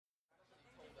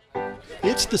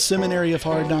It's the Seminary of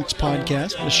Hard Knocks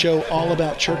podcast, a show all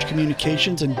about church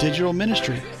communications and digital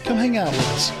ministry. Come hang out with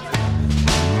us.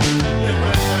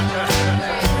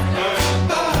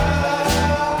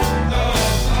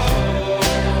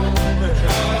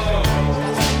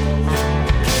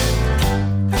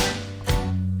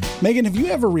 Megan, have you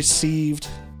ever received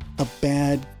a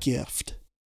bad gift?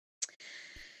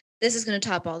 This is going to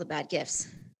top all the bad gifts.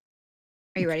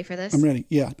 Are you ready for this? I'm ready.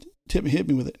 Yeah. Hit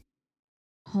me with it.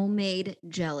 Homemade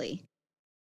jelly.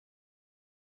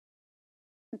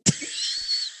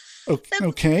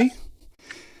 Okay.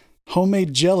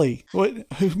 Homemade jelly. What?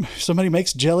 Somebody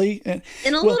makes jelly? In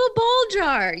a little bowl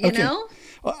jar, you know?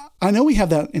 I know we have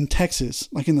that in Texas,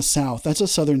 like in the South. That's a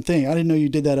Southern thing. I didn't know you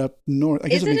did that up north. I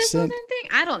guess Is it it makes a Southern sense. thing?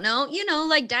 I don't know. You know,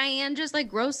 like Diane just like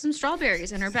grows some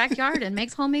strawberries in her backyard and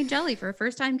makes homemade jelly for a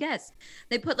first-time guest.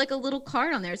 They put like a little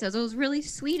card on there that says, it was really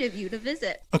sweet of you to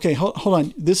visit. Okay, hold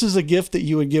on. This is a gift that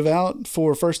you would give out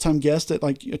for a first-time guest at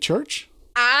like a church?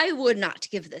 I would not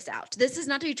give this out. This is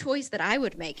not a choice that I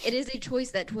would make. It is a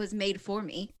choice that was made for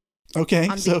me. Okay,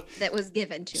 that was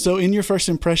given to me. So in your first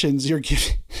impressions, you're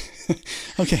giving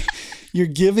you're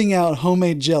giving out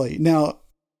homemade jelly. Now,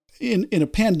 in a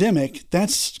pandemic,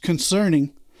 that's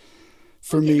concerning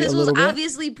for me a little bit. This was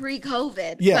obviously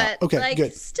pre-COVID. Yeah. But okay.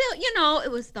 Good. Still, it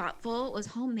was thoughtful. It was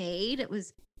homemade. It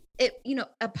was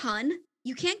a pun.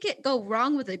 You can't go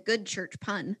wrong with a good church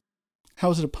pun.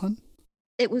 How is it a pun?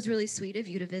 It was really sweet of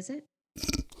you to visit.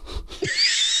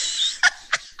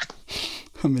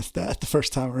 I missed that the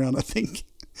first time around, I think.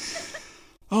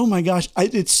 Oh my gosh.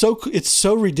 It's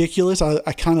so ridiculous.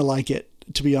 I kind of like it,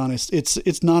 to be honest.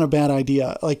 It's not a bad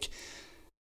idea. Like,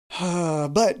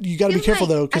 but you got to be careful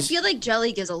though. I feel like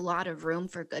jelly gives a lot of room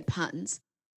for good puns.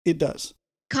 It does.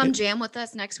 Come jam with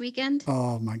us next weekend.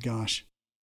 Oh my gosh.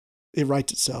 It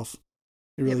writes itself.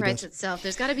 It really writes does. itself.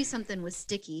 There's got to be something with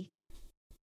sticky.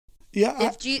 Yeah.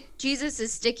 If Jesus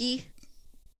is sticky.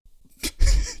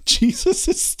 Jesus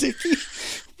is sticky?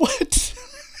 What?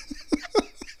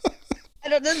 I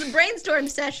don't know. This is a brainstorm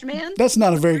session, man. That's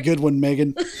not a very good one,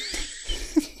 Megan.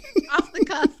 Off the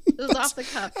cuff. It was off the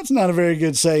cuff. That's not a very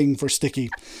good saying for sticky.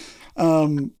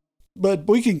 But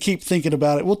we can keep thinking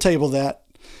about it. We'll table that.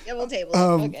 Yeah, we'll table it.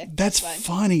 Okay. That's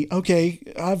funny. Okay.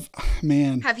 Have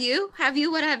you?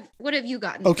 What have you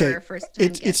gotten for your first time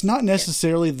gift? It's not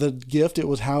necessarily the gift. It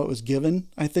was how it was given,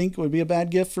 I think would be a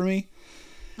bad gift for me.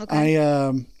 Okay.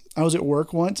 I was at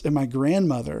work once and my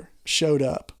grandmother showed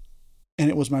up and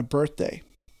it was my birthday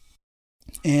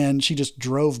and she just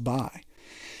drove by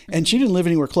and she didn't live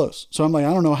anywhere close. So I'm like,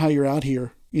 I don't know how you're out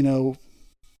here,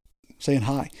 saying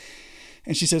hi.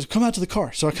 And she says, come out to the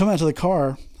car. So I come out to the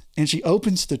car and she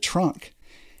opens the trunk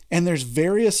and there's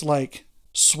various like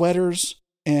sweaters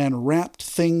and wrapped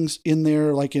things in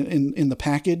there, like in the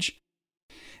package.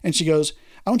 And she goes,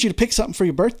 I want you to pick something for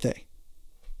your birthday.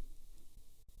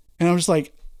 And I was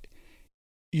like,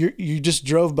 you just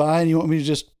drove by and you want me to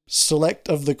just select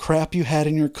of the crap you had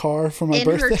in your car for my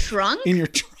birthday? In her trunk? In your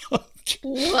trunk.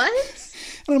 What?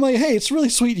 And I'm like, hey, it's really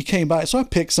sweet you came by. So I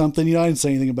picked something, I didn't say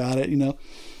anything about it,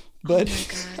 But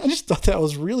I just thought that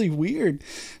was really weird.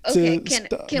 Okay,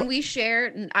 can we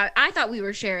share? I thought we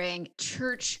were sharing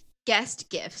church guest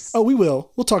gifts. Oh, we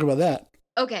will. We'll talk about that.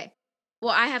 Okay.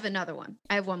 Well, I have another one.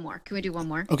 I have one more. Can we do one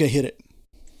more? Okay, hit it.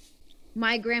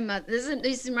 My grandmother,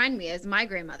 this reminds me as my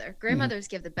grandmother. Grandmothers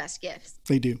give the best gifts.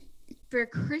 They do. For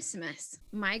Christmas,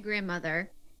 my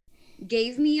grandmother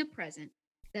gave me a present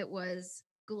that was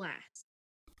glass,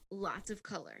 lots of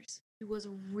colors. It was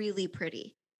really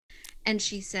pretty. And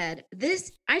she said,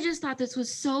 I just thought this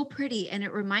was so pretty and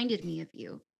it reminded me of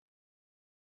you.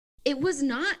 It was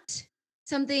not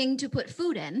something to put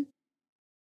food in.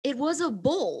 It was a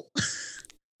bowl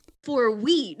for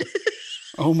weed.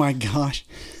 Oh my gosh.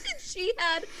 She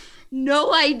had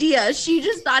no idea. She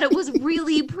just thought it was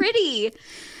really pretty.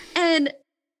 And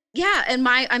yeah, and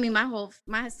my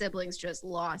siblings just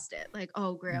lost it. Like,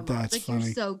 oh, grandma, that's like funny.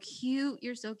 You're so cute.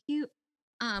 You're so cute.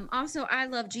 Also, I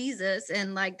love Jesus,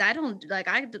 and like I don't like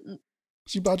I.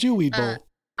 She bought you a weed bowl.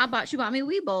 She bought me a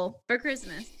weed bowl for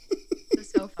Christmas. It was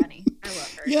so funny. I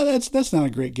love her. Yeah, that's not a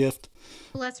great gift.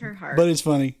 Bless her heart. But it's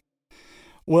funny.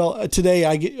 Well, today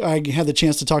I had the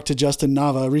chance to talk to Justin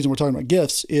Nava. The reason we're talking about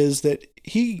gifts is that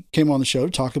he came on the show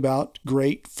to talk about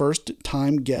great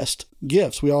first-time guest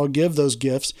gifts. We all give those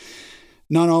gifts,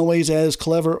 not always as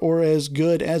clever or as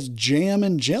good as jam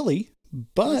and jelly,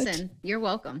 but listen, you're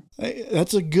welcome.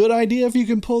 That's a good idea if you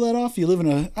can pull that off. You live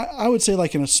in I would say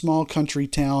like in a small country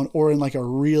town or in like a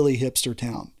really hipster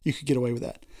town. You could get away with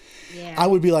that. Yeah. I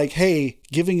would be like, hey,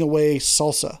 giving away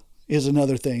salsa is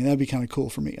another thing. That'd be kind of cool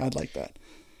for me. I'd like that.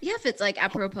 Yeah, if it's like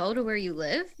apropos to where you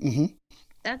live. Mm-hmm.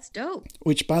 That's dope.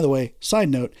 Which, by the way, side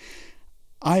note,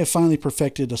 I have finally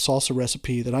perfected a salsa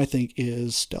recipe that I think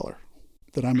is stellar,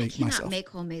 that I make myself. I cannot make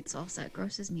homemade salsa. It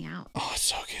grosses me out. Oh, it's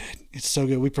so good. It's so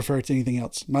good. We prefer it to anything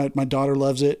else. My daughter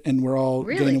loves it, and we're all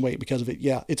gaining weight because of it.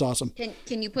 Yeah, it's awesome.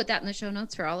 Can you put that in the show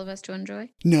notes for all of us to enjoy?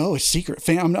 No, it's secret.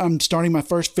 I'm starting my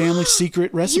first family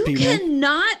secret recipe, man. You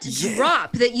cannot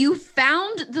drop that you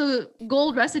found the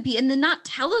gold recipe and then not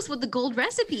tell us what the gold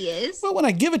recipe is. Well, when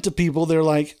I give it to people, they're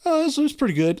like, oh, this is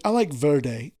pretty good. I like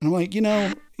verde. And I'm like,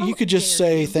 you could just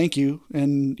say thank you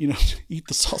and, eat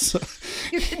the salsa.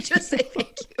 You could just say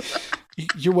thank you.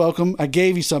 You're welcome. I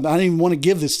gave you something. I didn't even want to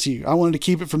give this to you. I wanted to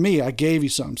keep it for me. I gave you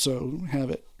some, so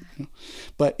have it.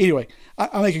 But anyway,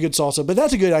 I make a good salsa. But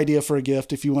that's a good idea for a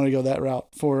gift if you want to go that route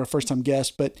for a first-time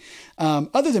guest. But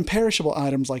other than perishable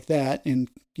items like that, and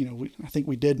I think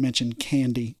we did mention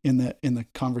candy in the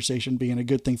conversation being a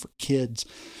good thing for kids.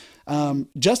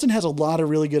 Justin has a lot of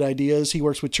really good ideas. He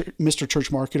works with Mr.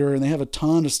 Church Marketer, and they have a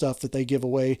ton of stuff that they give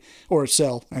away or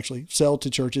sell to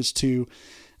churches to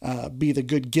be the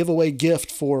good giveaway gift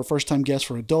for first-time guests,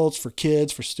 for adults, for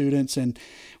kids, for students. And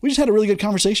we just had a really good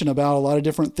conversation about a lot of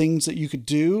different things that you could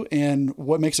do and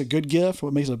what makes a good gift,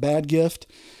 what makes a bad gift.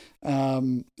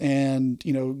 And,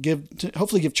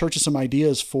 hopefully give churches some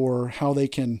ideas for how they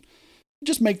can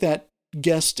just make that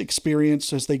guest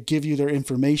experience as they give you their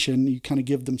information. You kind of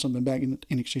give them something back in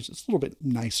exchange that's a little bit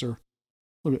nicer,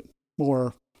 a little bit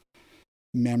more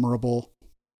memorable.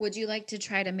 Would you like to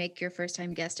try to make your first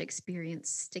time guest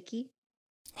experience sticky?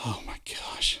 Oh my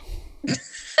gosh.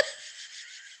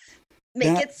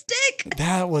 Make it stick.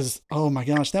 That was, oh my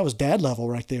gosh, that was dad level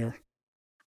right there.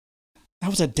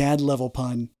 That was a dad level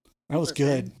pun. That was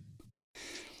good.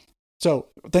 So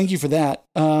thank you for that.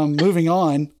 Moving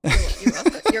on.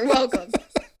 You're welcome.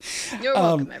 You're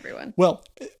welcome, everyone. Well,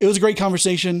 it was a great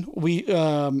conversation. We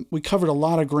covered a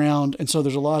lot of ground, and so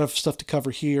there's a lot of stuff to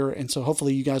cover here, and so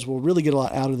hopefully you guys will really get a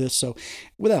lot out of this. So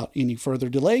without any further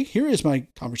delay, here is my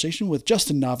conversation with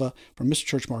Justin Nava from Mr.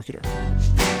 Church Marketer.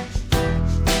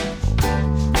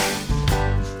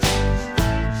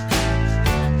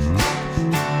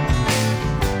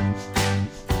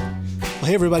 Well,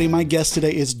 hey everybody, my guest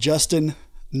today is Justin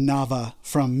Nava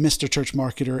from Mr. Church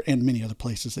Marketer and many other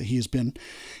places that he has been.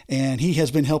 And he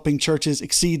has been helping churches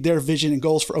exceed their vision and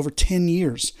goals for over 10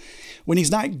 years. When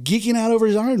he's not geeking out over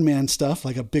his Iron Man stuff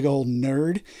like a big old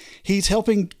nerd, he's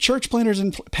helping church planners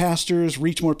and pastors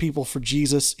reach more people for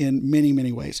Jesus in many,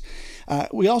 many ways.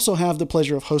 We also have the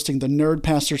pleasure of hosting the Nerd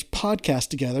Pastors podcast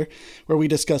together, where we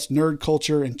discuss nerd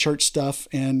culture and church stuff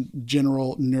and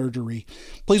general nerdery.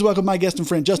 Please welcome my guest and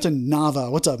friend, Justin Nava.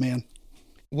 What's up, man?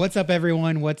 What's up,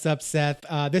 everyone? What's up, Seth?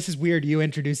 This is weird, you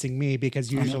introducing me,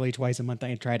 because usually twice a month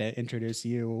I try to introduce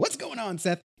you. What's going on,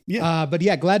 Seth? Yeah. But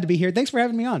yeah, glad to be here. Thanks for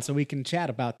having me on so we can chat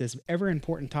about this ever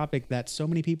important topic that so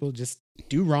many people just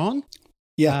do wrong.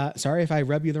 Yeah. Sorry if I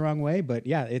rub you the wrong way, but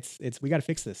yeah, it's we got to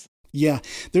fix this. Yeah.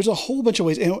 There's a whole bunch of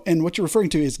ways. And what you're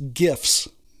referring to is gifts.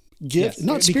 Yes,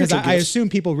 not because I assume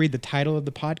people read the title of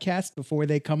the podcast before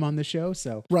they come on the show.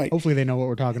 So hopefully they know what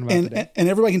we're talking about today. And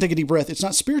everybody can take a deep breath. It's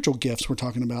not spiritual gifts we're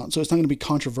talking about, so it's not going to be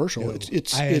controversial. No,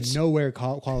 it's nowhere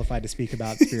qualified to speak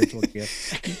about spiritual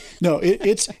gifts. No,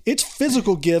 it's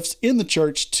physical gifts in the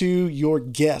church to your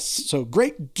guests. So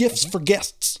great gifts for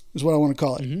guests is what I want to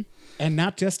call it. Mm-hmm. And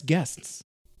not just guests.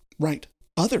 Right.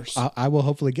 Others. I will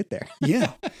hopefully get there.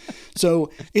 Yeah.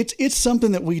 So it's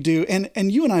something that we do.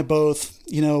 And you and I both,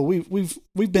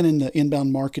 we've been in the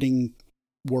inbound marketing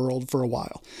world for a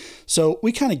while. So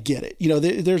we kind of get it.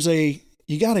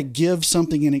 You got to give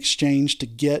something in exchange to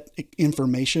get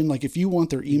information. Like if you want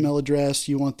their email address,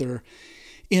 you want their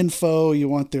info, you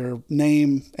want their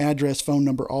name, address, phone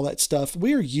number, all that stuff.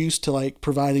 We're used to like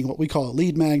providing what we call a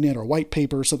lead magnet or white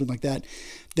paper or something like that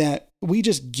we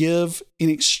just give in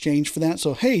exchange for that.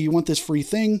 So, hey, you want this free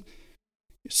thing?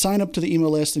 Sign up to the email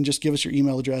list and just give us your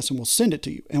email address and we'll send it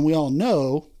to you. And we all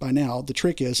know by now, the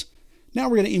trick is now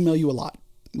we're going to email you a lot,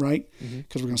 right?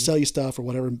 Because we're going to sell you stuff or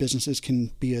whatever, and businesses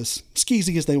can be as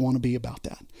skeezy as they want to be about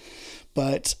that.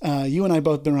 But you and I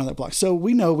both been around that block. So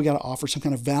we know we got to offer some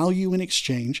kind of value in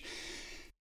exchange.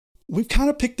 We've kind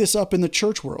of picked this up in the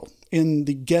church world, in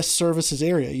the guest services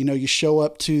area. You show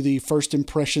up to the first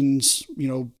impressions,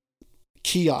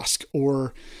 kiosk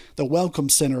or the welcome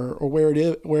center or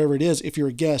wherever it is. If you're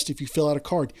a guest, if you fill out a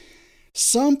card,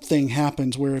 something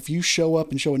happens where if you show up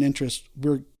and show an interest,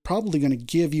 we're probably going to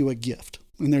give you a gift.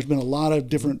 And there's been a lot of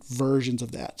different versions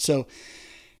of that. So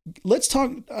let's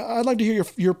talk. I'd like to hear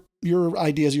your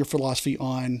ideas, your philosophy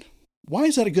on why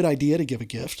is that a good idea to give a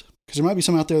gift? Because there might be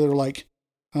some out there that are like,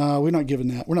 we're not giving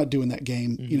that. We're not doing that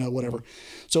game, whatever.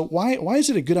 So why is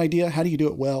it a good idea? How do you do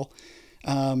it well?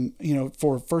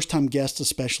 For first-time guests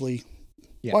especially.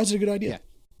 Yeah. Why is it a good idea?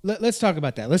 Yeah. Let's talk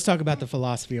about that. Let's talk about the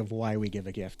philosophy of why we give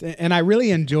a gift. And I really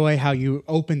enjoy how you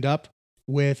opened up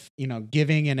with,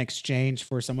 giving in exchange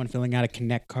for someone filling out a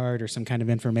Connect card or some kind of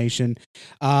information.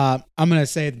 I'm going to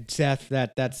say, Seth,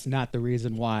 that's not the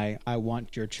reason why I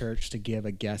want your church to give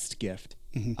a guest gift.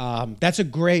 Mm-hmm. That's a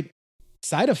great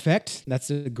side effect. That's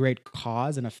a great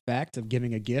cause and effect of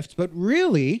giving a gift. But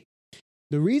really,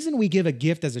 the reason we give a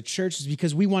gift as a church is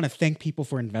because we want to thank people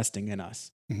for investing in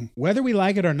us. Mm-hmm. Whether we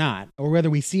like it or not, or whether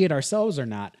we see it ourselves or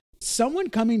not, someone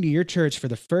coming to your church for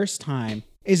the first time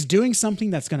is doing something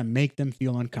that's going to make them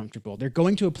feel uncomfortable. They're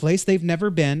going to a place they've never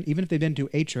been. Even if they've been to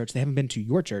a church, they haven't been to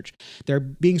your church. They're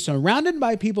being surrounded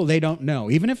by people they don't know.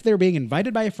 Even if they're being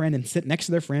invited by a friend and sit next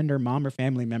to their friend or mom or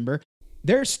family member,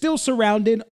 they're still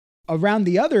surrounded around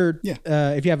the other. Yeah.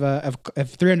 If you have a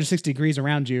 360 degrees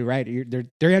around you, right? They're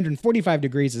 345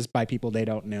 degrees is by people they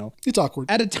don't know. It's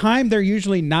awkward. At a time, they're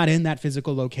usually not in that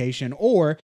physical location,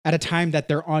 or at a time that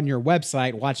they're on your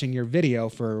website watching your video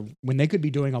for when they could be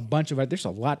doing a bunch of it. There's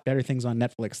a lot better things on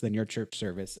Netflix than your church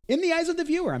service. In the eyes of the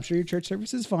viewer, I'm sure your church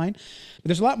service is fine, but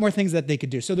there's a lot more things that they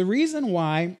could do. So the reason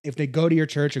why, if they go to your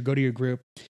church or go to your group,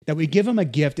 that we give them a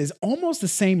gift is almost the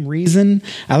same reason.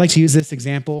 I like to use this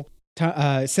example.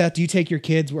 Seth, do you take your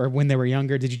kids, or when they were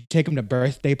younger, did you take them to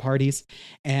birthday parties?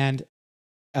 And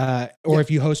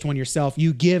if you host one yourself,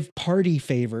 you give party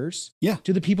favors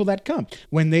to the people that come.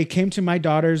 When they came to my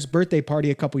daughter's birthday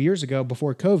party a couple years ago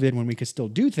before COVID, when we could still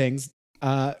do things,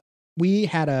 we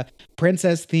had a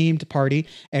princess themed party,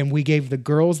 and we gave the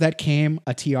girls that came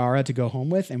a tiara to go home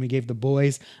with, and we gave the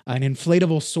boys an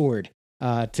inflatable sword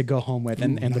to go home with.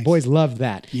 And nice. The boys loved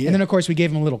that. Yeah. And then of course we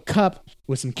gave them a little cup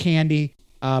with some candy.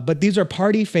 But these are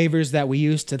party favors that we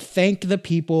use to thank the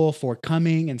people for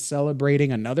coming and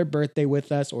celebrating another birthday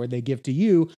with us, or they give to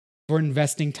you for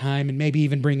investing time and maybe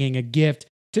even bringing a gift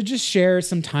to just share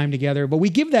some time together. But we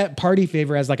give that party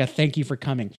favor as like a thank you for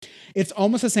coming. It's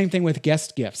almost the same thing with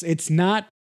guest gifts. It's not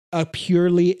a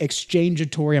purely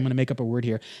exchangatory, I'm going to make up a word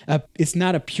here. It's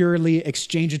not a purely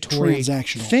exchangatory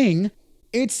transactional thing.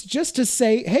 It's just to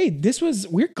say, hey,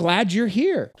 we're glad you're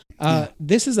here.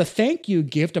 This is a thank you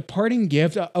gift, a parting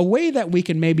gift, a way that we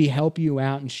can maybe help you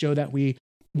out and show that we,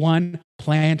 1,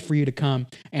 planned for you to come,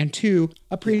 and 2,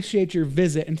 appreciate your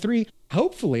visit, and 3,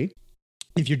 hopefully,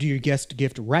 if you do your guest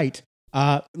gift right,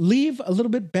 leave a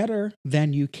little bit better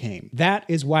than you came. That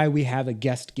is why we have a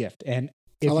guest gift. And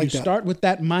if you start with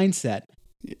that mindset,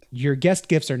 your guest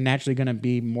gifts are naturally going to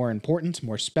be more important,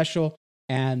 more special,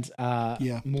 and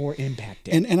more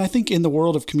impacting. And I think in the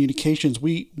world of communications,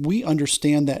 we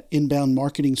understand that inbound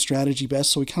marketing strategy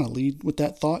best, so we kind of lead with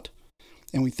that thought,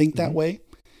 and we think that way.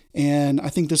 And I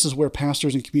think this is where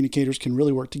pastors and communicators can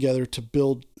really work together to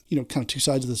build, kind of two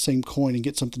sides of the same coin and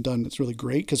get something done that's really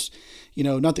great. Because,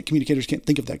 not that communicators can't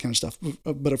think of that kind of stuff,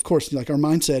 but of course, like our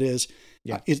mindset is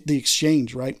the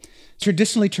exchange, right?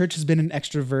 Traditionally, church has been an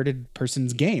extroverted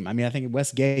person's game. I mean, I think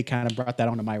Wes Gay kind of brought that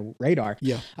onto my radar.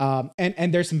 Yeah.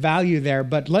 And there's some value there,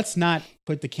 but let's not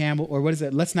put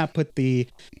let's not put the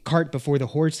cart before the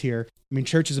horse here. I mean,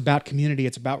 church is about community.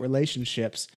 It's about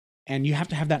relationships. And you have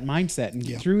to have that mindset.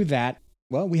 And through that,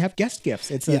 well, we have guest gifts.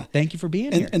 It's a thank you for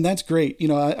being here. And that's great.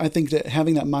 I think that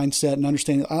having that mindset and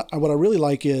understanding, what I really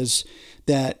like is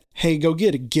that, hey, go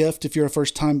get a gift. If you're a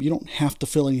first time, you don't have to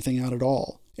fill anything out at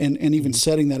all. And even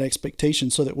setting that expectation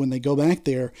so that when they go back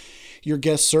there, your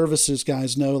guest services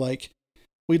guys know, like,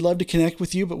 we'd love to connect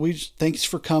with you, but thanks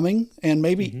for coming. And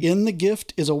maybe in the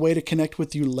gift is a way to connect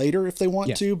with you later if they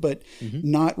want to, but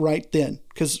not right then.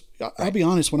 Because I'll be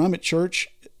honest, when I'm at church,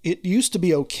 it used to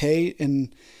be okay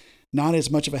and not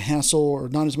as much of a hassle, or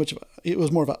not as much it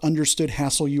was more of an understood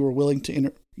hassle you were willing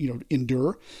to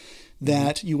endure,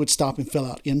 that you would stop and fill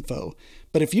out info.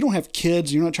 But if you don't have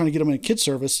kids, you're not trying to get them in a kid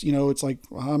service, it's like,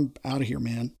 well, I'm out of here,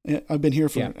 man. I've been here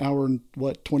for an hour and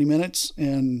 20 minutes,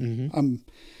 and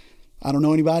I don't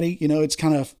know anybody. It's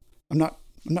kind of, I'm not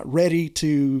ready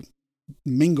to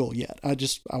mingle yet. I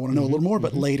want to know a little more,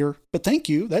 but later. But thank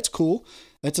you. That's cool.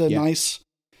 That's a nice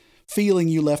feeling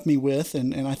you left me with,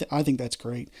 and I think that's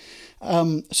great.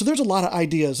 So there's a lot of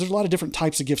ideas. There's a lot of different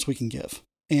types of gifts we can give.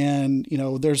 And,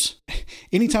 there's,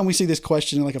 anytime we see this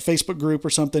question in like a Facebook group or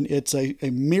something, it's a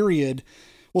myriad.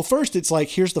 Well, first it's like,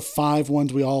 here's the 5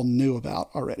 ones we all knew about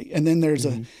already. And then there's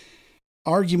a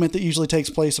argument that usually takes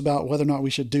place about whether or not we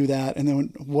should do that. And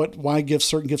then why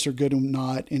certain gifts are good and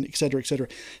not, and et cetera, et cetera.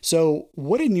 So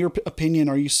what, in your opinion,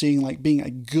 are you seeing like being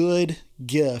a good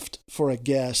gift for a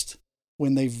guest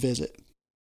when they visit?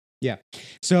 Yeah.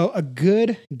 So a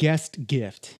good guest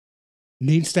gift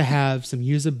needs to have some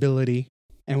usability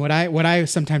and what I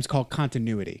sometimes call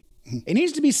continuity. It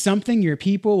needs to be something your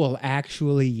people will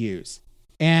actually use.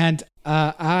 And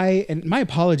and my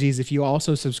apologies if you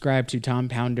also subscribe to Tom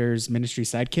Pounder's Ministry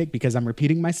Sidekick, because I'm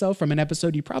repeating myself from an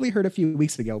episode you probably heard a few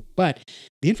weeks ago, but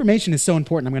the information is so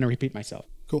important, I'm going to repeat myself.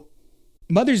 Cool.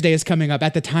 Mother's Day is coming up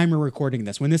at the time we're recording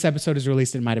this. When this episode is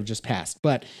released, it might have just passed,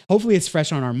 but hopefully it's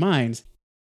fresh on our minds.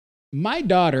 My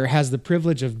daughter has the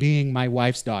privilege of being my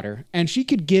wife's daughter, and she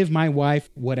could give my wife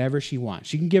whatever she wants.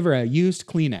 She can give her a used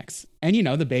Kleenex. And,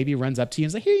 the baby runs up to you and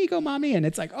is like, here you go, mommy. And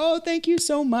it's like, oh, thank you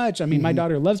so much. I mean, my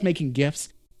daughter loves making gifts.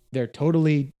 They're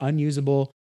totally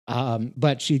unusable,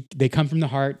 but they come from the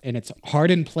heart, and it's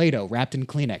hardened Play-Doh wrapped in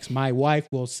Kleenex. My wife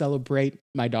will celebrate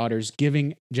my daughter's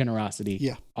giving generosity.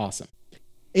 Yeah. Awesome.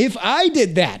 If I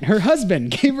did that, her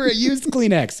husband gave her a used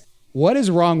Kleenex, what is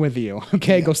wrong with you?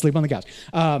 Okay, Go sleep on the couch.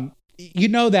 You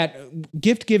know that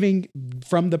gift giving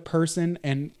from the person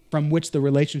and from which the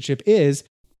relationship is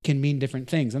can mean different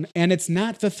things. And it's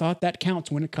not the thought that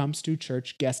counts when it comes to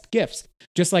church guest gifts.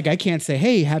 Just like I can't say,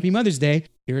 hey, happy Mother's Day.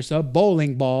 Here's a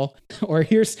bowling ball. Or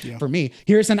here's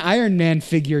an Iron Man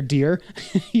figure, dear.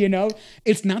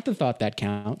 It's not the thought that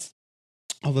counts.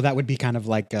 Although that would be kind of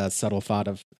like a subtle thought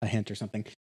of a hint or something.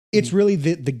 It's really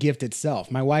the gift itself.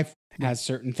 My wife has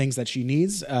certain things that she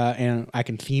needs, and I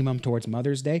can theme them towards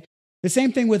Mother's Day. The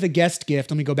same thing with a guest gift.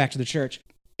 Let me go back to the church.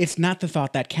 It's not the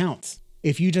thought that counts.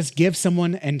 If you just give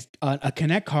someone a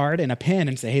Connect card and a pen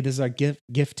and say, hey, this is our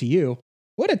gift to you,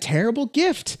 what a terrible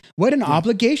gift. What an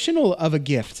obligational of a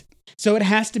gift. So it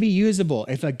has to be usable.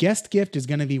 If a guest gift is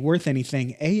going to be worth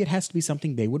anything, it has to be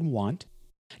something they would want.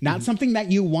 Not something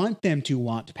that you want them to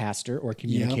want, pastor or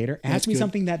communicator. It has to be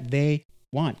something that they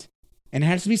want. And it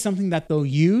has to be something that they'll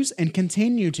use and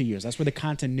continue to use. That's where the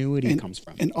continuity comes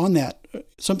from. And on that,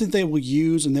 something they will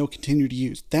use and they'll continue to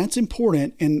use. That's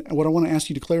important. And what I want to ask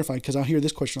you to clarify, because I'll hear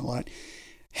this question a lot,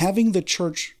 having the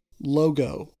church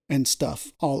logo and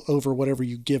stuff all over whatever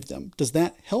you give them, does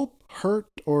that help, hurt,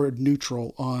 or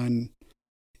neutral on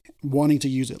wanting to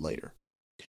use it later?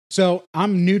 So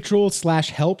I'm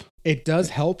neutral/help. It does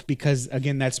help because,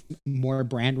 again, that's more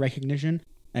brand recognition.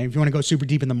 And if you want to go super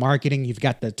deep in the marketing, you've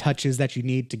got the touches that you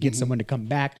need to get someone to come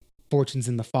back, fortunes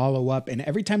in the follow-up. And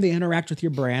every time they interact with your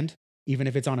brand, even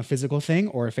if it's on a physical thing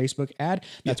or a Facebook ad,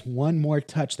 that's one more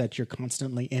touch that you're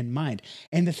constantly in mind.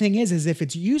 And the thing is if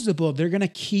it's usable, they're going to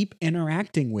keep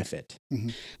interacting with it.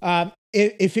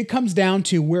 If it comes down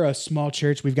to we're a small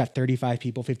church, we've got 35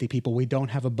 people, 50 people, we don't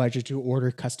have a budget to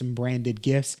order custom branded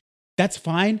gifts, that's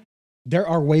fine. There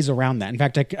are ways around that. In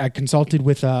fact, I consulted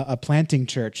with a planting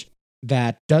church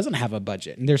that doesn't have a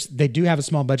budget. And they do have a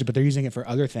small budget, but they're using it for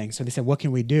other things. So they said, what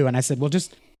can we do? And I said, well,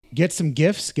 just get some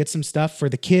gifts, get some stuff for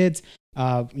the kids.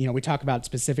 We talk about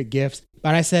specific gifts,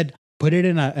 but I said, put it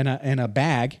in a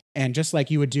bag. And just like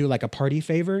you would do like a party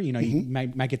favor, you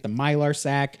might get the Mylar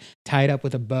sack tied up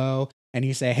with a bow. And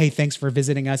you say, hey, thanks for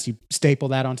visiting us. You staple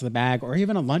that onto the bag, or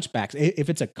even a lunch bag. If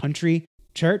it's a country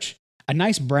church, a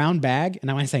nice brown bag.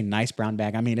 And when I say nice brown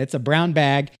bag, I mean, it's a brown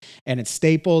bag and it's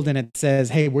stapled and it says,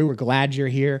 hey, we were glad you're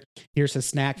here. Here's a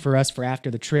snack for us for after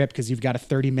the trip, because you've got a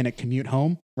 30-minute commute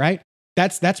home, right?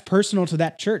 That's personal to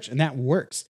that church, and that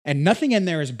works. And nothing in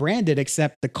there is branded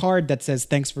except the card that says,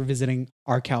 thanks for visiting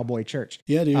our cowboy church.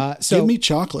 Yeah, dude. Give me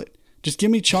chocolate. Just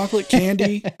give me chocolate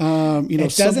candy.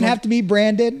 It doesn't have to be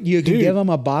branded. You can give them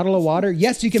a bottle of water.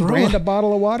 Yes, you can brand a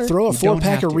bottle of water. Throw a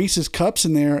 4-pack of Reese's cups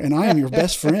in there, and I am your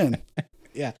best friend.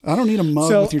 Yeah. I don't need a mug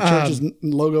with your church's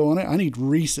logo on it. I need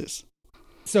Reese's.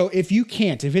 So if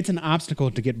it's an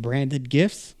obstacle to get branded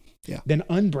gifts, then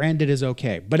unbranded is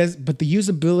okay. But the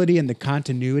usability and the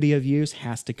continuity of use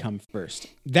has to come first.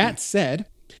 That said,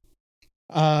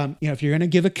 if you're going to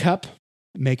give a cup,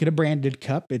 make it a branded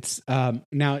cup. It's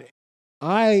now.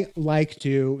 I like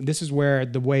to, this is where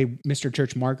the way Mr.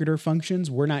 Church Marketer functions.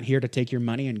 We're not here to take your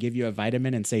money and give you a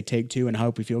vitamin and say, take 2 and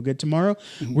hope you feel good tomorrow.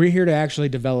 We're here to actually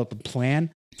develop a plan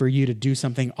for you to do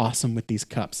something awesome with these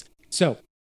cups. So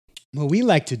what we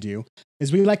like to do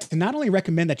is we like to not only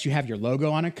recommend that you have your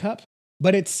logo on a cup,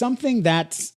 but it's something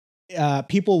that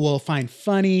people will find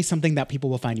funny, something that people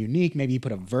will find unique. Maybe you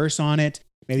put a verse on it.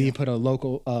 Maybe you put a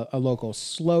local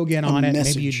slogan on it.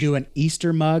 Message. Maybe you do an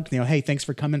Easter mug. Hey, thanks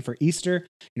for coming for Easter.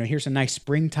 Here's a nice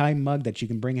springtime mug that you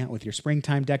can bring out with your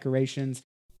springtime decorations.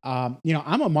 I'm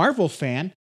a Marvel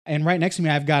fan, and right next to me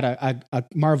I've got a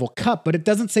Marvel cup, but it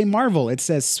doesn't say Marvel. It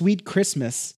says Sweet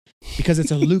Christmas, because it's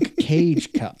a Luke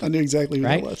Cage cup. I knew exactly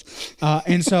what it was.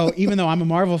 And so even though I'm a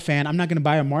Marvel fan, I'm not going to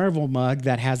buy a Marvel mug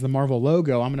that has the Marvel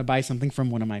logo. I'm going to buy something from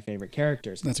one of my favorite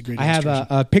characters. That's a great I have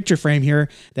a picture frame here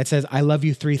that says, I love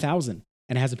you 3000.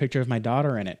 And it has a picture of my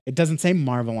daughter in it. It doesn't say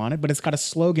Marvel on it, but it's got a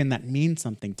slogan that means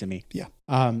something to me. Yeah.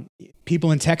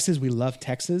 People in Texas, we love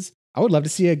Texas. I would love to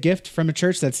see a gift from a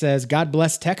church that says, God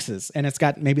bless Texas. And it's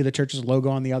got maybe the church's logo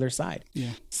on the other side.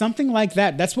 Yeah. Something like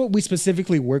that. That's what we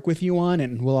specifically work with you on.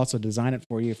 And we'll also design it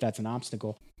for you if that's an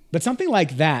obstacle. But something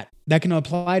like that can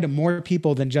apply to more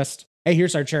people than just, hey,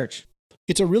 here's our church.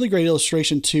 It's a really great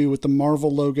illustration too with the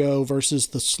Marvel logo versus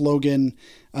the slogan.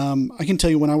 I can tell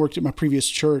you when I worked at my previous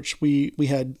church, we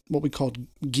had what we called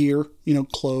gear,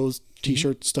 clothes,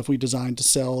 T-shirts, stuff we designed to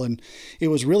sell. And it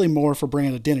was really more for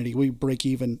brand identity. We break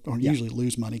even or usually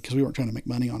lose money because we weren't trying to make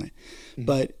money on it. Mm-hmm.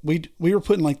 But we were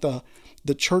putting like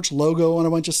the church logo on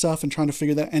a bunch of stuff and trying to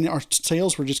figure that. And our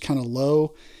sales were just kind of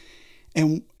low.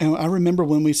 And I remember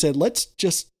when we said, let's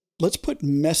put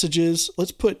messages,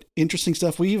 let's put interesting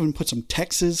stuff. We even put some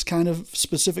Texas kind of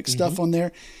specific stuff on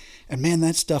there. And man,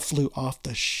 that stuff flew off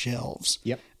the shelves.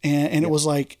 Yep. And it was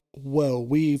like, whoa,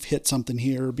 we've hit something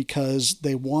here because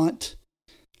they want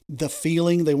the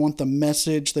feeling, they want the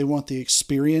message, they want the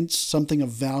experience, something of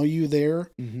value there,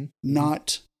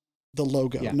 not the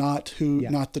logo, not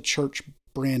the church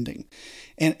branding.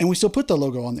 And we still put the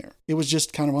logo on there. It was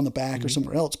just kind of on the back or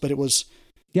somewhere else, but it was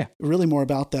really more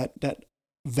about that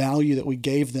value that we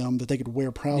gave them that they could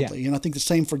wear proudly. And I think the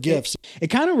same for gifts. It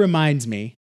kind of reminds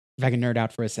me, if I can nerd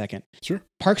out for a second. Sure.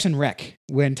 Parks and Rec,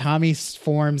 when Tommy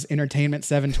forms Entertainment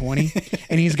 720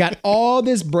 and he's got all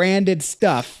this branded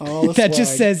stuff that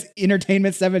just says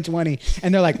Entertainment 720.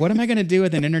 And they're like, what am I going to do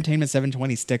with an Entertainment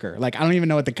 720 sticker? Like, I don't even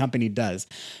know what the company does.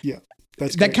 Yeah.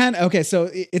 That's that kind of, okay. So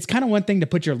it's kind of one thing to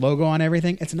put your logo on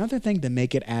everything. It's another thing to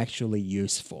make it actually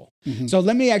useful. So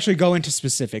let me actually go into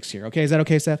specifics here. Okay. Is that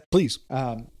okay, Seth? Please.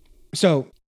 So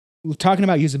talking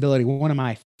about usability, one of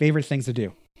my favorite things to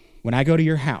do when I go to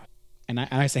your house and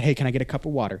I say, hey, can I get a cup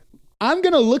of water? I'm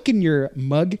going to look in your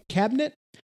mug cabinet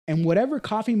and whatever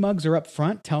coffee mugs are up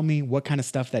front, tell me what kind of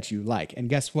stuff that you like. And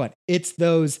guess what? It's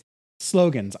those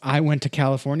slogans. I went to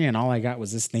California and all I got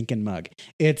was this thinking mug.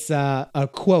 It's a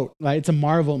quote. It's a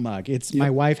Marvel mug. It's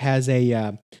my wife has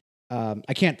a,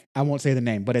 I won't say the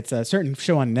name, but it's a certain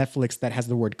show on Netflix that has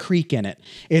the word creek in it.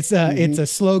 It's a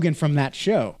slogan from that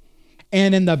show.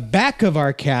 And in the back of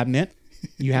our cabinet,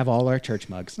 you have all our church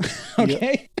mugs.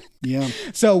 Okay. Yeah.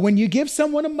 So when you give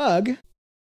someone a mug,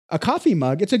 a coffee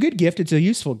mug, it's a good gift. It's a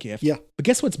useful gift. Yeah. But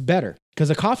guess what's better?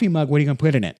 Because a coffee mug, what are you going to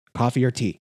put in it? Coffee or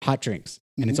tea, hot drinks.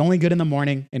 And it's only good in the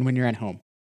morning and when you're at home.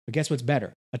 But guess what's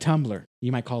better? A tumbler.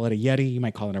 You might call it a Yeti. You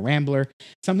might call it a Rambler.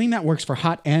 Something that works for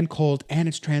hot and cold and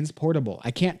it's transportable. I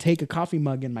can't take a coffee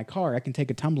mug in my car. I can take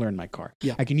a tumbler in my car.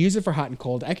 Yeah. I can use it for hot and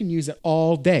cold. I can use it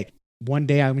all day. One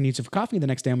day I'm going to use it for coffee. The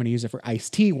next day I'm going to use it for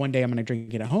iced tea. One day I'm going to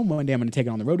drink it at home. One day I'm going to take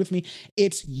it on the road with me.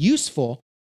 It's useful,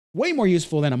 way more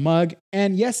useful than a mug.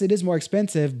 And yes, it is more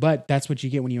expensive, but that's what you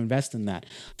get when you invest in that.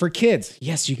 For kids,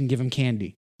 yes, you can give them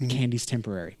candy. Candy's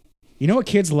temporary. You know what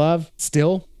kids love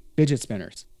still? Fidget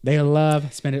spinners. They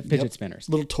love fidget spinners.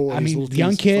 Little toys. I mean,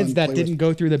 young kids that didn't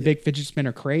go through the big fidget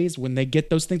spinner craze, when they get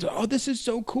those things, oh, this is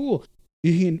so cool.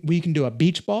 We can do a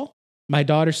beach ball. My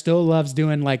daughter still loves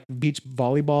doing like beach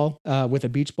volleyball with a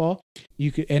beach ball.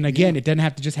 You could, and again, it doesn't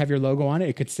have to just have your logo on it.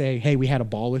 It could say, hey, we had a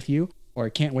ball with you, or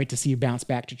can't wait to see you bounce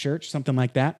back to church, something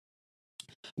like that.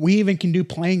 We even can do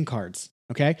playing cards.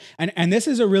 Okay. And this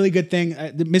is a really good thing.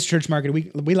 Miss Church Market,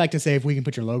 we like to say if we can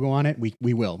put your logo on it,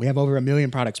 we will. We have over 1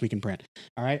 million products we can print.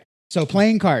 All right. So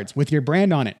playing cards with your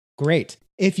brand on it. Great.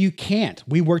 If you can't,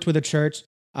 we worked with a church.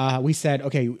 We said,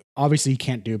 okay, obviously you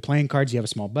can't do playing cards. You have a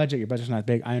small budget. Your budget's not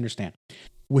big. I understand.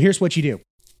 Well, here's what you do.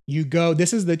 You go,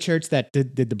 this is the church that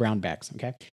did the brown bags.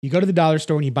 Okay. You go to the dollar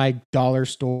store and you buy dollar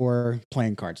store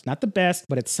playing cards. Not the best,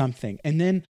 but it's something. And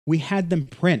then we had them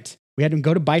print. We had them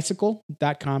go to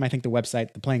bicycle.com, I think the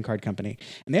website, the playing card company,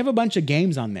 and they have a bunch of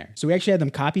games on there. So we actually had them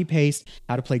copy paste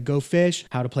how to play Go Fish,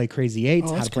 how to play Crazy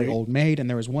Eights, how to play Old Maid, and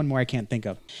there was one more I can't think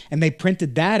of. And they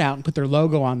printed that out and put their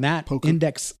logo on that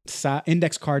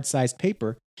index card sized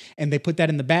paper. And they put that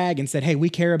in the bag and said, hey, we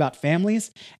care about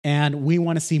families and we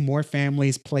want to see more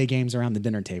families play games around the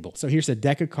dinner table. So here's a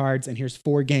deck of cards and here's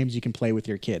 4 games you can play with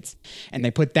your kids. And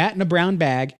they put that in a brown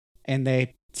bag and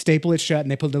they staple it shut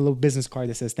and they put a little business card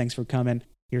that says, thanks for coming.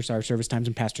 Here's our service times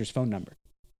and pastor's phone number.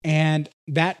 And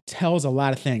that tells a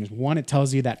lot of things. 1, it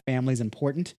tells you that family's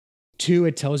important. 2,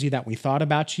 it tells you that we thought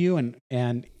about you.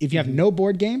 And if you have no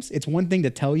board games, it's one thing to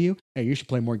tell you, hey, you should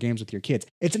play more games with your kids.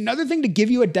 It's another thing to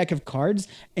give you a deck of cards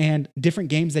and different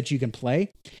games that you can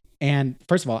play. And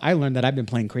first of all, I learned that I've been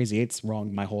playing Crazy Eights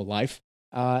wrong my whole life.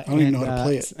 I don't even know how to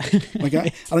play it. Like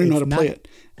I don't even know how to play it.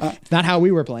 It's not how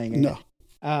we were playing it. No.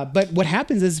 But what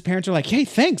happens is parents are like, hey,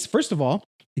 thanks. First of all,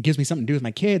 it gives me something to do with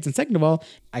my kids. And second of all,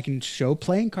 I can show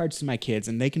playing cards to my kids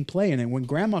and they can play. And then when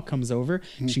grandma comes over,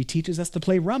 she teaches us to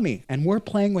play rummy. And we're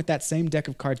playing with that same deck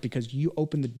of cards because you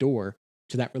opened the door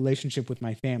to that relationship with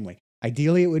my family.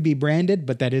 Ideally, it would be branded,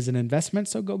 but that is an investment.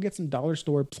 So go get some dollar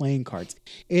store playing cards.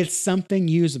 It's something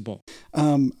usable.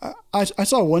 I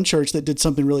saw one church that did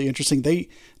something really interesting.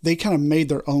 They kind of made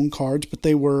their own cards, but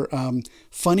they were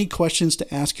funny questions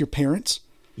to ask your parents.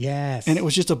 Yes. And it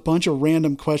was just a bunch of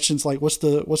random questions like what's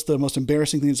the most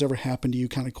embarrassing thing that's ever happened to you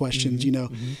kind of questions,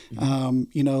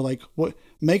 like what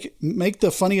make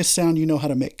the funniest sound you know how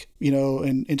to make,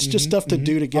 and it's just stuff to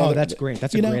do together. Oh, that's great.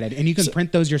 That's a great idea. And you can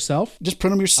print those yourself? Just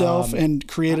print them yourself and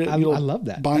create a little I love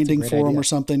that. binding for them or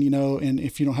something, and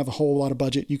if you don't have a whole lot of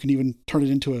budget, you can even turn it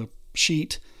into a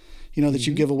sheet that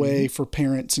you give away for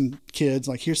parents and kids.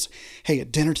 Like hey,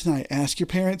 at dinner tonight, ask your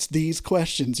parents these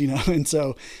questions, and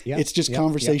so it's just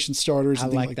conversation starters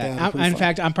and things like that. In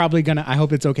fact, I'm probably I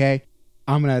hope it's okay.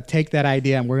 I'm going to take that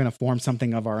idea and we're going to form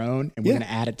something of our own and we're going to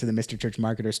add it to the Mr. Church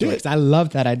Marketer store. Because I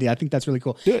love that idea. I think that's really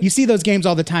cool. You see those games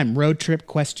all the time, road trip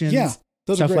questions,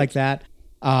 stuff like that.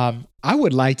 I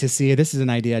would like to see, this is an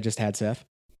idea I just had, Seth.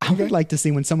 I would like to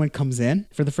see when someone comes in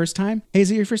for the first time. Hey,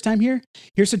 is it your first time here?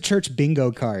 Here's a church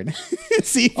bingo card.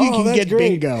 See if you can get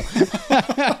bingo.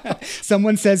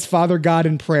 Someone says Father God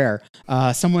in prayer.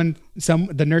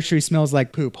 The nursery smells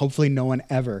like poop. Hopefully no one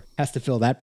ever has to fill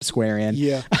that square in.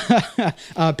 Yeah.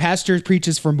 Pastor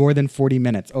preaches for more than 40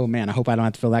 minutes. Oh man, I hope I don't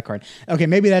have to fill that card. Okay,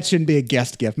 maybe that shouldn't be a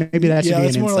guest gift. Maybe that should be an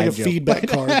inside more like a joke. feedback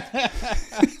card.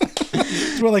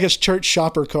 It's more like a church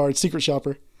shopper card, secret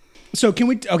shopper. So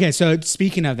so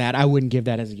speaking of that, I wouldn't give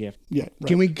that as a gift. Yeah.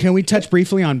 Right. Can we touch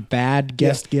briefly on bad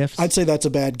guest gifts? I'd say that's a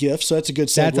bad gift. So that's a good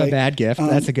segue. That's a bad gift.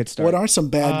 That's a good start. What are some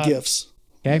bad gifts?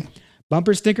 Okay.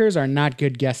 Bumper stickers are not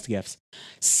good guest gifts.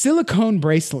 Silicone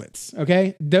bracelets.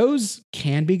 Okay. Those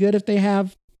can be good if they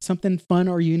have something fun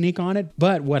or unique on it.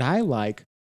 But what I like,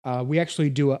 we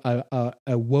actually do a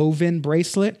woven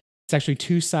bracelet. It's actually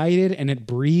two-sided and it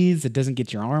breathes. It doesn't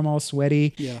get your arm all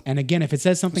sweaty. Yeah. And again, if it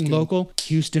says something local,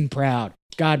 Houston proud,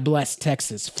 God bless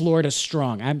Texas, Florida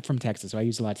strong. I'm from Texas, so I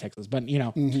use a lot of Texas. But,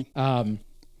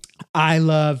 I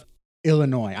love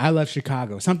Illinois. I love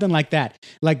Chicago. Something like that.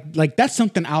 Like that's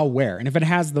something I'll wear. And if it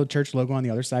has the church logo on the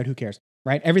other side, who cares?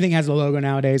 Right? Everything has a logo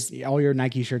nowadays. All your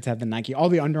Nike shirts have the Nike. All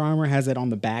the Under Armour has it on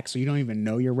the back, so you don't even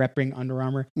know you're repping Under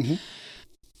Armour. Mm-hmm.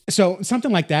 So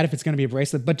something like that if it's going to be a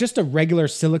bracelet, but just a regular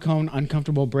silicone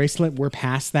uncomfortable bracelet, we're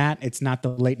past that. It's not the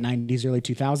late 90s, early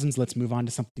 2000s. Let's move on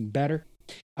to something better.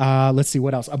 Let's see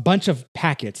what else. A bunch of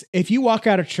packets. If you walk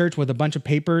out of church with a bunch of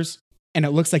papers and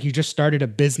it looks like you just started a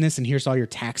business and here's all your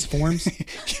tax forms.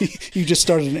 You just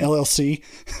started an LLC.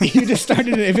 You just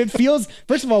started it. If it feels,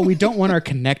 first of all, we don't want our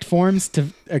Connect cards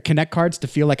to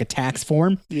feel like a tax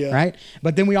form, right?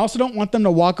 But then we also don't want them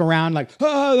to walk around like,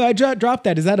 oh, I dropped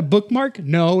that. Is that a bookmark?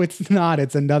 No, it's not.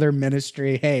 It's another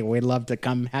ministry. Hey, we'd love to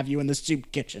come have you in the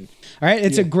soup kitchen. All right.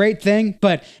 It's a great thing,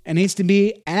 but it needs to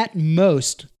be at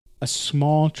most a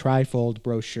small trifold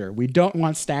brochure. We don't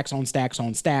want stacks on stacks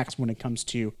on stacks when it comes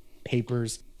to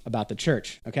papers about the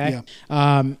church. Okay.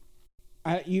 Yeah.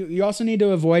 You also need to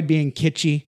avoid being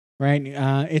kitschy, right?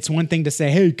 It's one thing to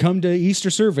say, hey, come to Easter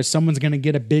service. Someone's going to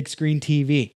get a big screen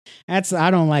TV.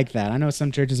 I don't like that. I know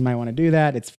some churches might want to do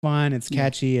that. It's fun. It's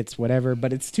catchy. It's whatever,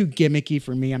 but it's too gimmicky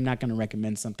for me. I'm not going to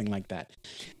recommend something like that.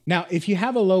 Now, if you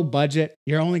have a low budget,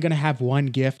 you're only going to have one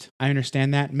gift. I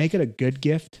understand that. Make it a good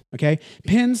gift. Okay.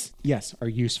 Pins, yes, are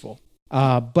useful.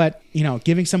 But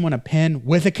giving someone a pen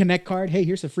with a Connect card, hey,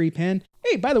 here's a free pen.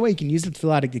 Hey, by the way, you can use it to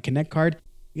fill out a Connect card.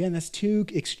 Yeah, that's too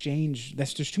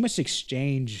much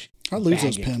exchange. I lose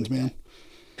those pens, man.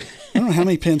 I don't know how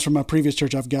many pens from my previous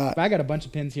church I've got. I got a bunch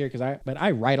of pens here but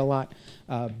I write a lot.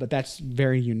 But that's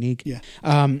very unique. Yeah.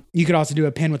 You could also do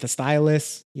a pen with a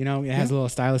stylus. It has a little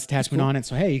stylus attachment on it.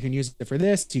 So hey, you can use it for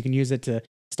this. You can use it to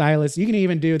stylus. You can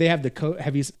even they have the code.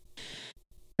 Have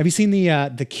you seen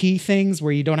the key things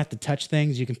where you don't have to touch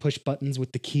things? You can push buttons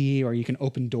with the key, or you can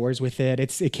open doors with it.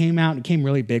 It came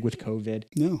really big with COVID.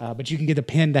 No. But you can get a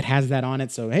pen that has that on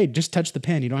it. So hey, just touch the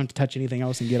pen. You don't have to touch anything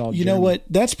else and get all. You know what?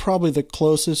 That's probably the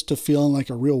closest to feeling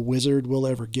like a real wizard we'll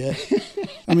ever get.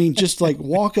 I mean, just like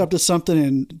walk up to something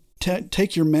and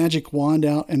take your magic wand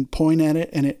out and point at it,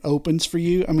 and it opens for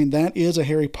you. I mean, that is a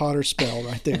Harry Potter spell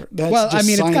right there. That's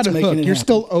it's got a hook. You're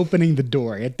still opening the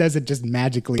door. It doesn't just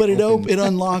magically. But it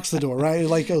unlocks the door, right? It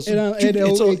like goes.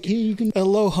 You can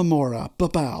Aloha Mora,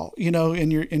 babao.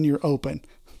 And you're open.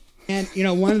 And,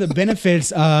 one of the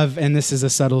benefits of, and this is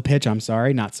a subtle pitch, I'm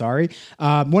sorry, not sorry.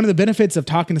 One of the benefits of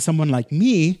talking to someone like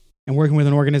me and working with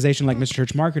an organization like Mr.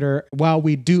 Church Marketer, while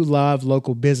we do love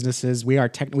local businesses, we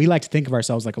like to think of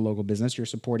ourselves like a local business. You're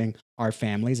supporting our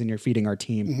families and you're feeding our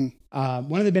team. Mm-hmm.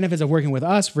 One of the benefits of working with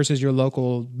us versus your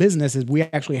local business is we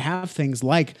actually have things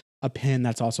like a pen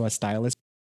that's also a stylus.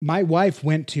 My wife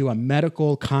went to a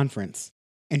medical conference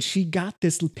and she got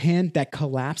this pen that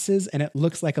collapses and it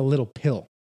looks like a little pill.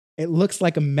 It looks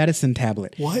like a medicine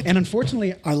tablet. What? And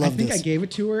unfortunately, I think this. I gave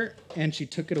it to her and she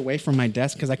took it away from my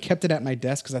desk because I kept it at my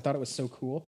desk because I thought it was so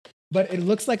cool. But it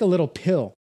looks like a little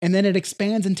pill. And then it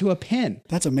expands into a pen.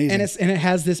 That's amazing. And it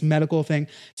has this medical thing.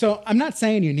 So I'm not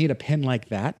saying you need a pen like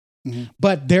that.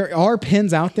 But there are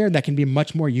pens out there that can be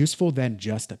much more useful than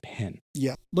just a pen.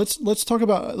 Yeah. Let's talk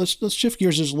about, let's shift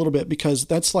gears just a little bit, because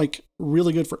that's like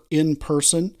really good for in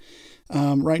person.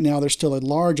 Right now, there's still a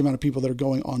large amount of people that are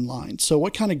going online. So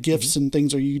what kind of gifts and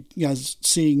things are you guys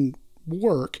seeing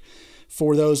work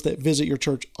for those that visit your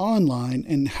church online,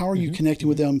 and how are you connecting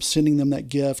with them, sending them that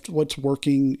gift? What's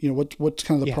working? What's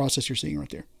kind of the process you're seeing right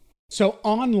there? So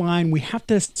online, we have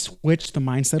to switch the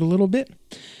mindset a little bit.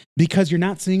 Because you're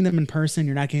not seeing them in person,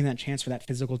 you're not getting that chance for that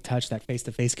physical touch, that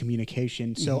face-to-face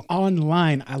communication. So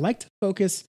online, I like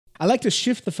to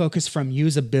shift the focus from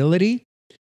usability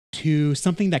to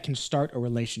something that can start a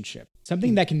relationship,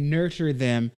 something that can nurture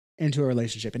them into a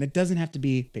relationship. And it doesn't have to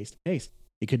be face-to-face.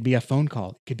 It could be a phone call.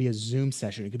 It could be a Zoom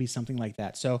session. It could be something like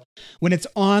that. So when it's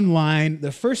online,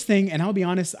 the first thing, and I'll be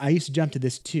honest, I used to jump to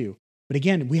this too. But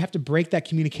again, we have to break that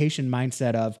communication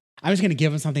mindset of, I'm just going to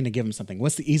give them something to give them something.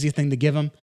 What's the easiest thing to give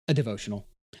them? A devotional.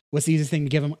 What's the easiest thing to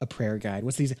give them? A prayer guide.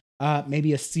 What's the easiest?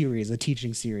 Maybe a series, a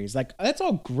teaching series. Like, that's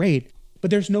all great,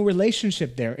 but there's no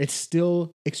relationship there. It's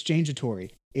still exchangatory.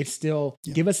 It's still,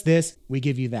 give us this, we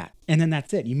give you that. And then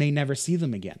that's it. You may never see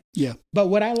them again. Yeah. But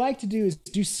what I like to do is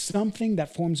do something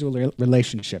that forms a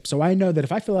relationship. So I know that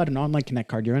if I fill out an online connect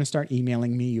card, you're going to start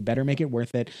emailing me. You better make it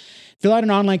worth it. Fill out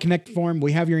an online connect form.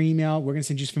 We have your email. We're going to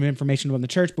send you some information on the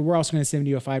church, but we're also going to send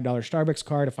you a $5 Starbucks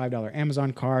card, a $5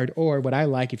 Amazon card, or what I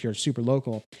like, if you're super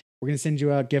local, we're going to send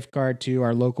you a gift card to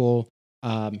our local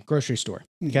grocery store.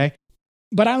 Okay.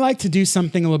 But I like to do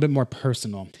something a little bit more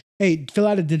personal. Hey, fill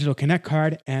out a digital connect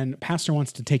card and pastor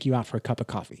wants to take you out for a cup of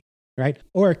coffee, right?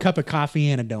 Or a cup of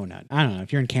coffee and a donut. I don't know,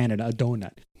 if you're in Canada, a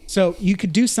donut. So you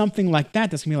could do something like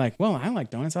that. That's gonna be like, well, I like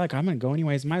donuts. I'm gonna go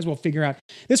anyways. Might as well figure out.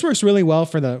 This works really well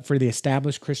for the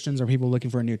established Christians or people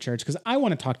looking for a new church, because I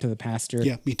want to talk to the pastor.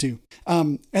 Yeah, me too.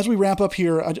 As we wrap up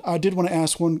here, I did want to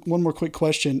ask one more quick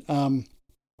question.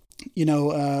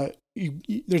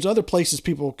 There's other places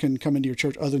people can come into your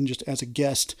church other than just as a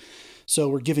guest. So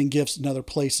we're giving gifts in other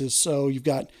places. So you've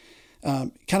got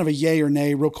kind of a yay or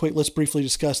nay. Real quick, let's briefly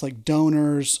discuss like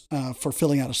donors for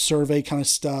filling out a survey kind of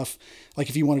stuff. Like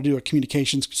if you want to do a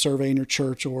communications survey in your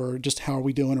church, or just how are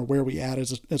we doing, or where are we at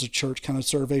as a church kind of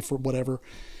survey for whatever.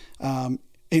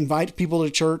 Invite people to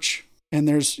church. And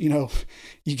there's, you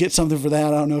get something for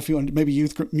that. I don't know if you want, maybe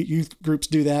youth groups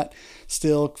do that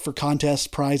still for contests,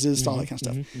 prizes, all that kind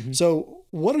of stuff. So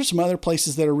what are some other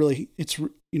places that are really, it's,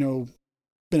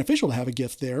 beneficial to have a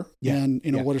gift there? And,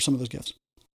 what are some of those gifts?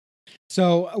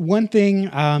 So one thing,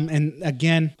 and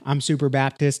again, I'm super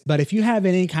Baptist, but if you have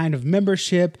any kind of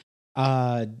membership,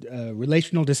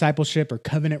 relational discipleship or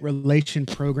covenant relation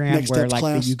program Next where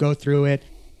class. you go through it,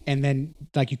 and then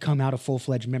you come out a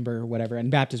full-fledged member or whatever. In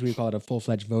Baptist, we call it a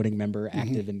full-fledged voting member,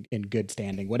 active in good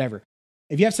standing, whatever.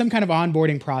 If you have some kind of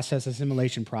onboarding process,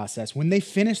 assimilation process, when they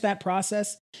finish that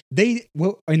process, in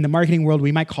the marketing world,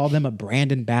 we might call them a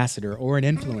brand ambassador or an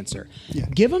influencer. Yeah.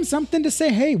 Give them something to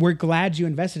say, hey, we're glad you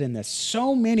invested in this.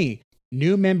 So many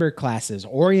new member classes,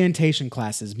 orientation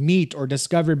classes, meet or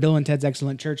discover Bill and Ted's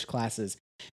Excellent Church classes.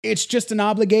 It's just an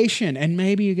obligation, and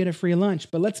maybe you get a free lunch,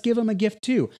 but let's give them a gift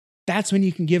too. That's when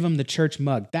you can give them the church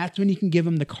mug. That's when you can give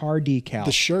them the car decal.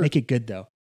 The shirt. Make it good, though.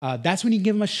 That's when you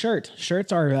give them a shirt.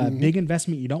 Shirts are a big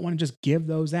investment. You don't want to just give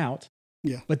those out.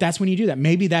 Yeah. But that's when you do that.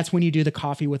 Maybe that's when you do the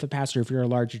coffee with a pastor if you're a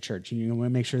larger church. You want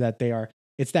to make sure that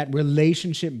it's that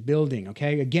relationship building,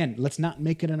 okay? Again, let's not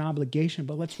make it an obligation,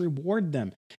 but let's reward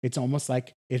them. It's almost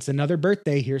like it's another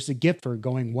birthday. Here's a gift for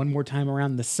going one more time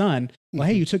around the sun. Well,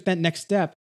 hey, you took that next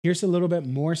step. Here's a little bit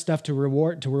more stuff to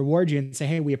reward you and say,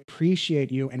 hey, we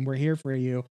appreciate you and we're here for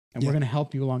you and we're going to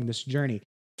help you along this journey.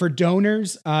 For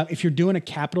donors, if you're doing a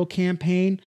capital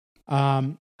campaign,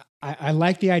 I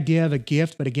like the idea of a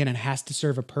gift, but again, it has to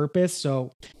serve a purpose.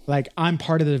 So I'm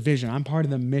part of the vision. I'm part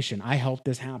of the mission. I helped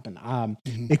this happen.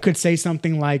 It could say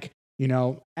something like,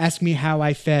 ask me how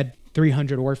I fed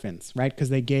 300 orphans, right? Because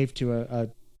they gave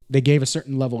they gave a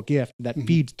certain level gift that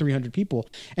feeds 300 people.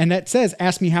 And that says,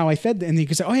 ask me how I fed them. And you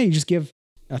can say, oh, yeah, you just give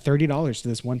 $30 to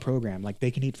this one program. Like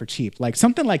they can eat for cheap. Like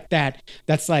something like that.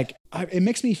 That's it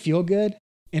makes me feel good.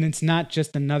 And it's not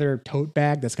just another tote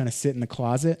bag that's going to sit in the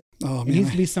closet. Oh, It man.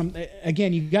 needs to be some,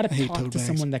 again, you got to hate talk tote to bags.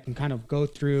 someone that can kind of go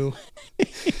through.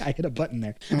 I hit a button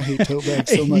there. I hate tote bags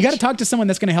so much. You got to talk to someone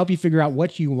that's going to help you figure out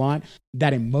what you want,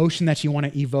 that emotion that you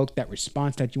want to evoke, that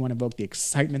response that you want to evoke, the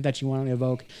excitement that you want to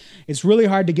evoke. It's really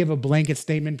hard to give a blanket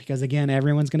statement because, again,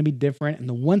 everyone's going to be different. And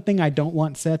the one thing I don't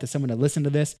want, Seth, is someone to listen to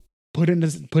this, put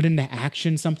into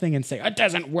action something and say, it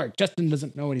doesn't work. Justin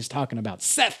doesn't know what he's talking about.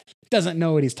 Seth doesn't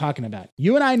know what he's talking about.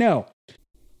 You and I know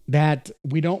that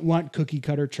we don't want cookie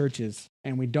cutter churches,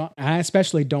 and I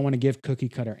especially don't want to give cookie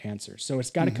cutter answers. So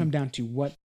it's got to come down to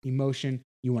what emotion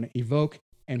you want to evoke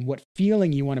and what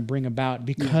feeling you want to bring about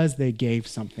because they gave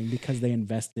something, because they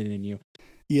invested in you.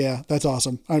 Yeah, that's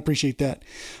awesome. I appreciate that.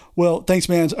 Well, thanks,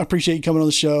 man. I appreciate you coming on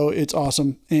the show. It's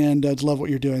awesome. And I love what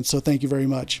you're doing. So thank you very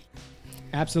much.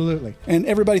 Absolutely. And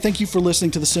everybody, thank you for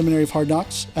listening to the Seminary of Hard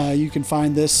Knocks. You can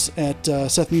find this at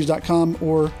sethmuse.com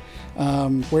or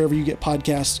wherever you get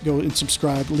podcasts. Go and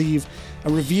subscribe, leave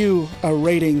a review, a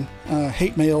rating,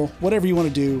 hate mail, whatever you want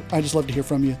to do. I just love to hear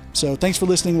from you. So thanks for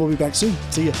listening. We'll be back soon.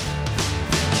 See ya.